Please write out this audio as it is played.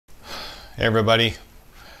Hey everybody,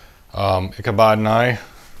 Ichabod and I,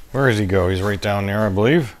 where does he go? He's right down there, I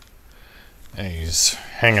believe. And he's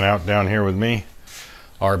hanging out down here with me.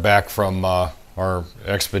 Are back from our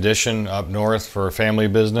expedition up north for family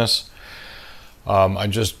business. I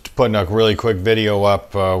just putting a really quick video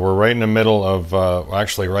up. We're right in the middle of,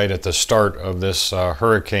 actually right at the start of this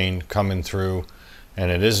hurricane coming through,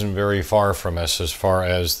 and it isn't very far from us as far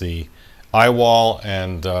as the eye wall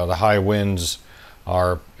and the high winds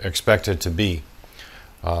are expected to be.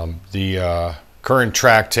 The current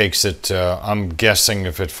track takes it, I'm guessing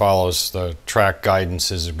if it follows the track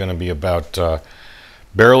guidance, is going to be about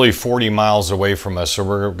barely 40 miles away from us, so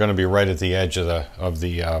we're going to be right at the edge of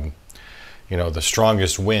the you know, the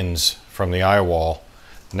strongest winds from the eye wall,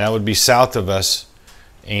 and that would be south of us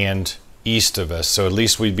and east of us, so at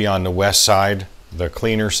least we'd be on the west side, the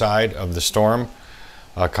cleaner side of the storm.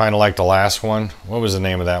 Kind of like the last one. What was the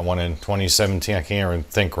name of that one in 2017? I can't even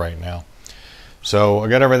think right now. So I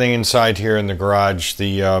got everything inside here in the garage.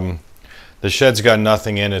 The shed's got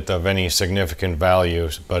nothing in it of any significant value,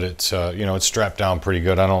 but it's you know, it's strapped down pretty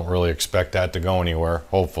good. I don't really expect that to go anywhere,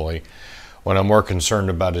 hopefully. What I'm more concerned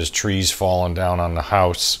about is trees falling down on the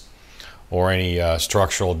house or any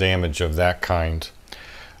structural damage of that kind.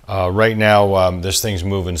 Right now this thing's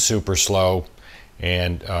moving super slow,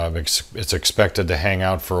 and it's expected to hang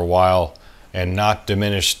out for a while and not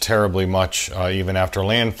diminish terribly much even after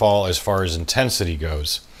landfall as far as intensity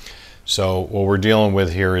goes. So what we're dealing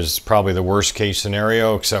with here is probably the worst case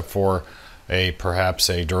scenario, except for perhaps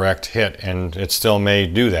a direct hit, and it still may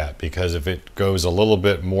do that, because if it goes a little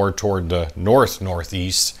bit more toward the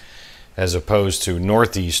northeast as opposed to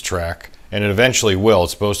northeast track, and it eventually will,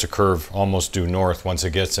 it's supposed to curve almost due north once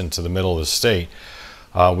it gets into the middle of the state,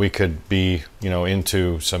 we could be, you know,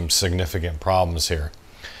 into some significant problems here.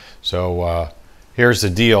 So here's the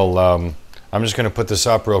deal. I'm just going to put this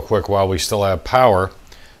up real quick while we still have power,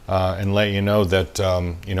 and let you know that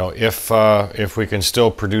you know, if we can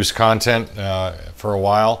still produce content for a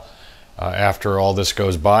while after all this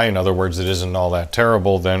goes by, in other words, it isn't all that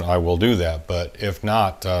terrible, then I will do that. But if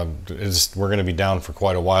not, we're going to be down for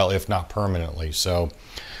quite a while, if not permanently. So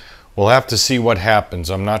we'll have to see what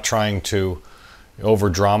happens. I'm not trying to over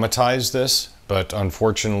dramatize this, but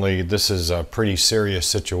unfortunately this is a pretty serious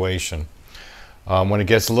situation. When it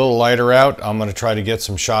gets a little lighter out, I'm going to try to get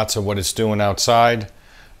some shots of what it's doing outside.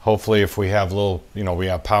 Hopefully, if we have a little, you know, we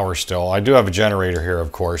have power still. I do have a generator here,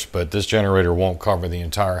 of course, but this generator won't cover the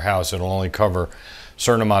entire house. It'll only cover a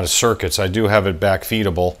certain amount of circuits. I do have it back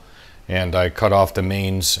feedable, and I cut off the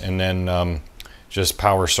mains and then just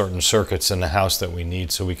power certain circuits in the house that we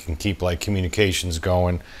need, so we can keep like communications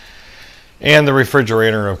going. And the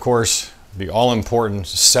refrigerator, and of course, the all-important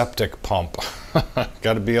septic pump.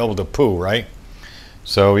 Got to be able to poo, right?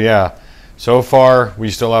 So yeah, so far we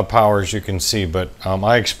still have power, as you can see, but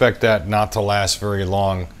I expect that not to last very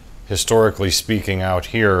long, historically speaking, out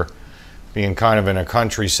here, being kind of in a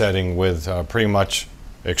country setting with pretty much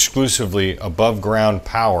exclusively above ground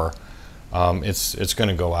power. It's going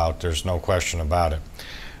to go out, there's no question about it.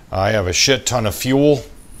 I have a shit ton of fuel.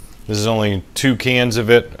 This is only 2 cans of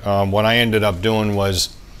it. What I ended up doing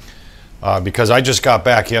was, because I just got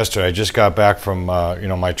back yesterday, I just got back from you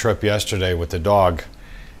know, my trip yesterday with the dog,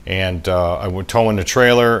 and I would tow in the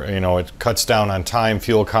trailer. You know, it cuts down on time,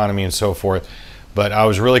 fuel economy, and so forth. But I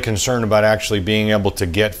was really concerned about actually being able to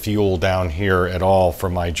get fuel down here at all for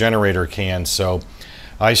my generator cans. So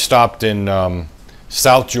I stopped in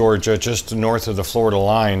South Georgia, just north of the Florida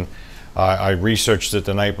line. I researched it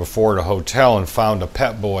the night before at a hotel and found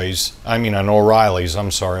an O'Reilly's,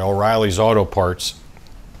 I'm sorry, O'Reilly's Auto Parts.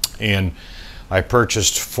 And I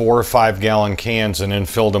purchased 4 or 5 gallon cans and then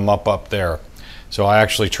filled them up there. So I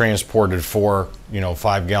actually transported 4, you know,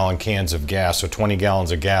 5 gallon cans of gas, so 20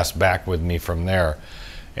 gallons of gas back with me from there.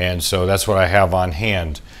 And so that's what I have on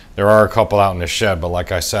hand. There are a couple out in the shed, but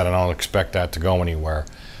like I said, I don't expect that to go anywhere.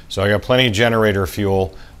 So I got plenty of generator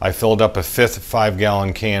fuel. I filled up a 5th 5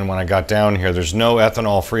 gallon can when I got down here. There's no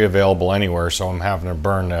ethanol free available anywhere, so I'm having to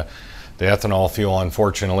burn the ethanol fuel,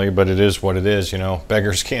 unfortunately, but it is what it is, you know.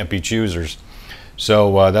 Beggars can't be choosers.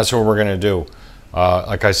 So that's what we're going to do.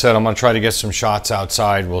 Like I said, I'm going to try to get some shots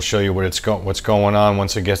outside. We'll show you what's going on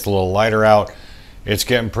once it gets a little lighter out. It's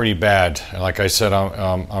getting pretty bad. Like I said,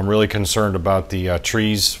 I'm really concerned about the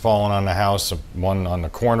trees falling on the house, one on the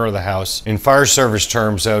corner of the house. In fire service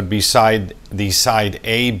terms, that would be the side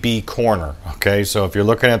A, B corner. Okay, so if you're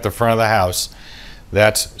looking at the front of the house,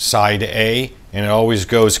 that's side A, and it always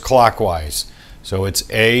goes clockwise. So it's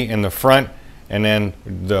A in the front, and then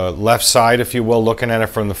the left side, if you will, looking at it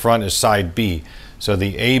from the front, is side B. So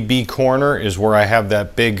the A-B corner is where I have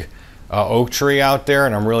that big oak tree out there,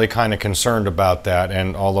 and I'm really kind of concerned about that.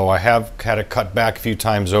 And although I have had it cut back a few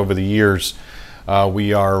times over the years,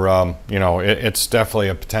 we are, you know, it's definitely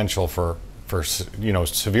a potential for you know,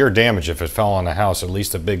 severe damage if it fell on the house, at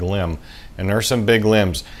least a big limb. And there's some big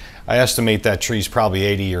limbs. I estimate that tree's probably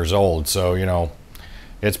 80 years old, so you know,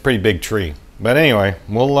 it's a pretty big tree. But anyway,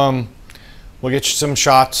 we'll get you some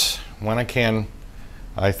shots when I can.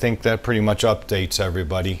 I think that pretty much updates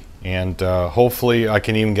everybody, and hopefully I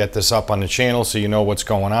can even get this up on the channel so you know what's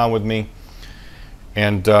going on with me.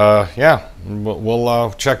 And yeah,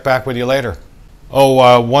 we'll check back with you later.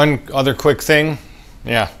 Oh, one other quick thing.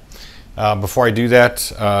 Yeah, before I do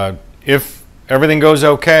that, if everything goes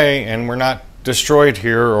okay and we're not destroyed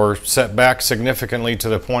here or set back significantly to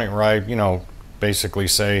the point where I, you know, basically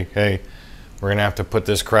say, hey, we're gonna have to put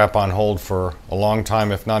this crap on hold for a long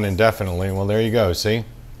time, if not indefinitely. Well, there you go. See,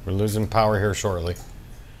 we're losing power here shortly.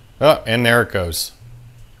 Oh, and there it goes.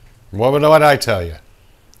 What would I tell you?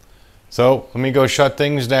 So let me go shut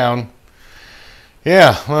things down.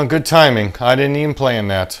 Yeah, well, good timing. I didn't even plan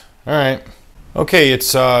that. All right. Okay,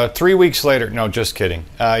 it's 3 weeks later. No, just kidding.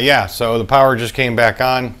 Yeah, so the power just came back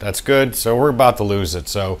on. That's good. So we're about to lose it.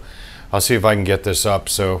 So I'll see if I can get this up.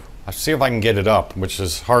 So I'll see if I can get it up, which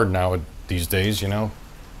is hard now these days, you know.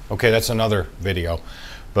 Okay, that's another video.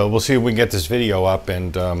 But we'll see if we can get this video up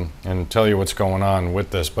and tell you what's going on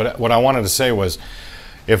with this. But what I wanted to say was,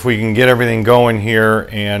 if we can get everything going here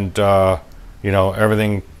and, you know,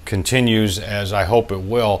 everything continues as I hope it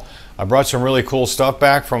will. I brought some really cool stuff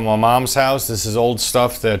back from my mom's house. This is old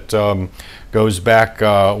stuff that goes back.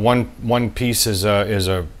 One piece is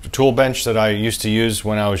a tool bench that I used to use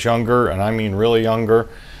when I was younger, and I mean really younger.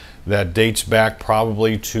 That dates back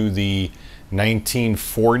probably to the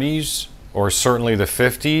 1940s or certainly the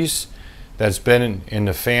 50s. That's been in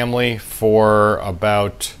the family for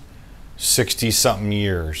about 60-something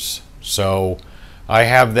years. So I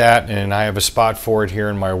have that, and I have a spot for it here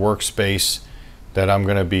in my workspace that I'm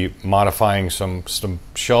going to be modifying some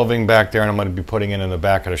shelving back there, and I'm going to be putting it in the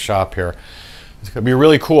back of the shop here. It's going to be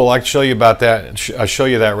really cool. I'd show you about that. I'll show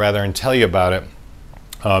you that rather, and tell you about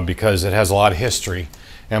it because it has a lot of history.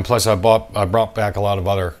 And plus, I brought back a lot of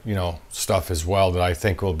other, you know, stuff as well that I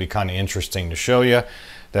think will be kind of interesting to show you.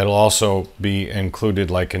 That'll also be included,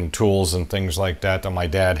 like in tools and things like that my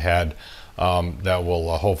dad had. That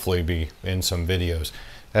will hopefully be in some videos.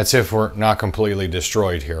 That's if we're not completely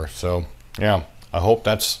destroyed here. So yeah, I hope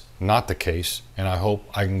that's not the case, and I hope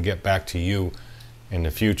I can get back to you in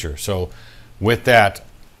the future. So with that,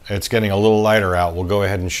 it's getting a little lighter out. We'll go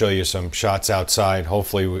ahead and show you some shots outside.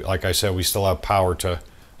 Hopefully, like I said, we still have power to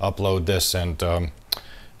upload this, and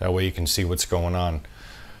that way you can see what's going on.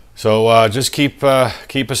 So just keep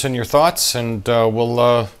us in your thoughts, and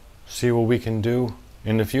we'll see what we can do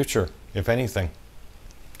in the future, if anything.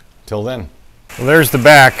 Till then. Well, there's the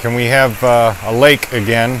back, and we have a lake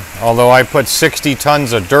again, although I put 60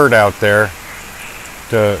 tons of dirt out there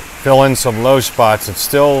to fill in some low spots. It's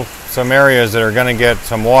still some areas that are going to get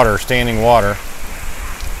some water, standing water,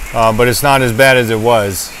 but it's not as bad as it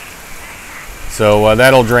was. So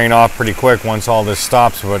that'll drain off pretty quick once all this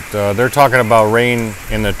stops. But they're talking about rain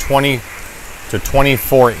in the 20 to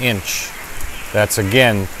 24 inch. That's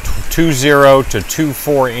again 20 to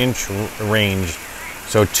 24 inch range.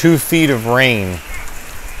 So 2 feet of rain.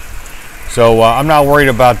 So I'm not worried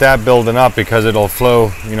about that building up because it'll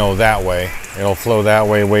flow, you know, that way. It'll flow that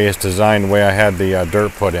way, way it's designed, the way I had the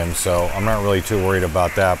dirt put in. So I'm not really too worried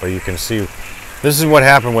about that. But you can see, this is what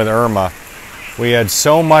happened with Irma. We had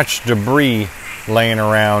so much debris laying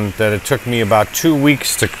around that it took me about 2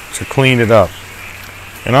 weeks to clean it up.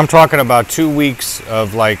 And I'm talking about 2 weeks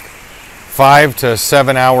of like 5 to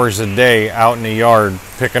 7 hours a day out in the yard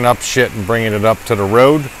picking up shit and bringing it up to the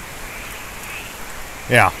road.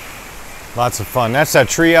 Yeah, lots of fun. That's that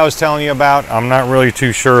tree I was telling you about. I'm not really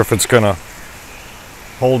too sure if it's gonna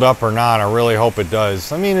hold up or not. I really hope it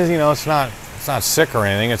does. I mean, you know, it's not sick or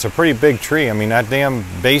anything. It's a pretty big tree. I mean, that damn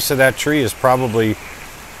base of that tree is probably,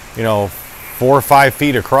 you know, 4 or 5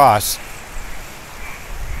 feet across.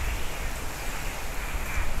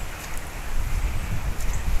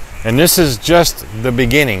 And this is just the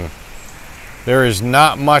beginning. There is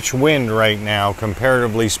not much wind right now,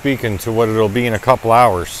 comparatively speaking, to what it'll be in a couple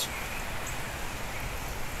hours.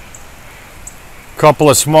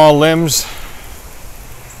 Couple of small limbs.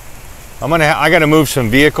 I gotta move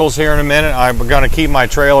some vehicles here in a minute. I'm gonna keep my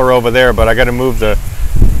trailer over there, but I gotta move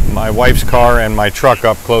my wife's car and my truck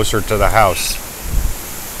up closer to the house.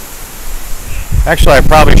 Actually, I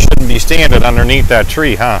probably shouldn't be standing underneath that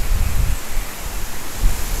tree, huh?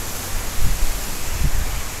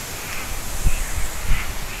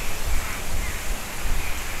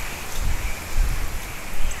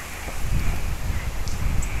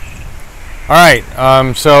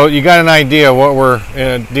 right, so you got an idea what we're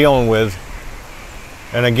dealing with.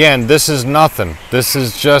 And again, this is nothing. This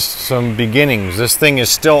is just some beginnings. This thing is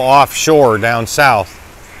still offshore down south.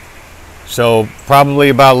 So probably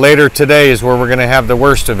about later today is where we're going to have the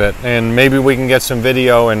worst of it. And maybe we can get some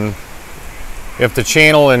video, and if the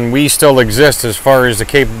channel and we still exist as far as the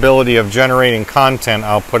capability of generating content,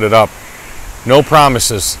 I'll put it up. No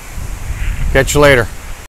promises. Catch you later.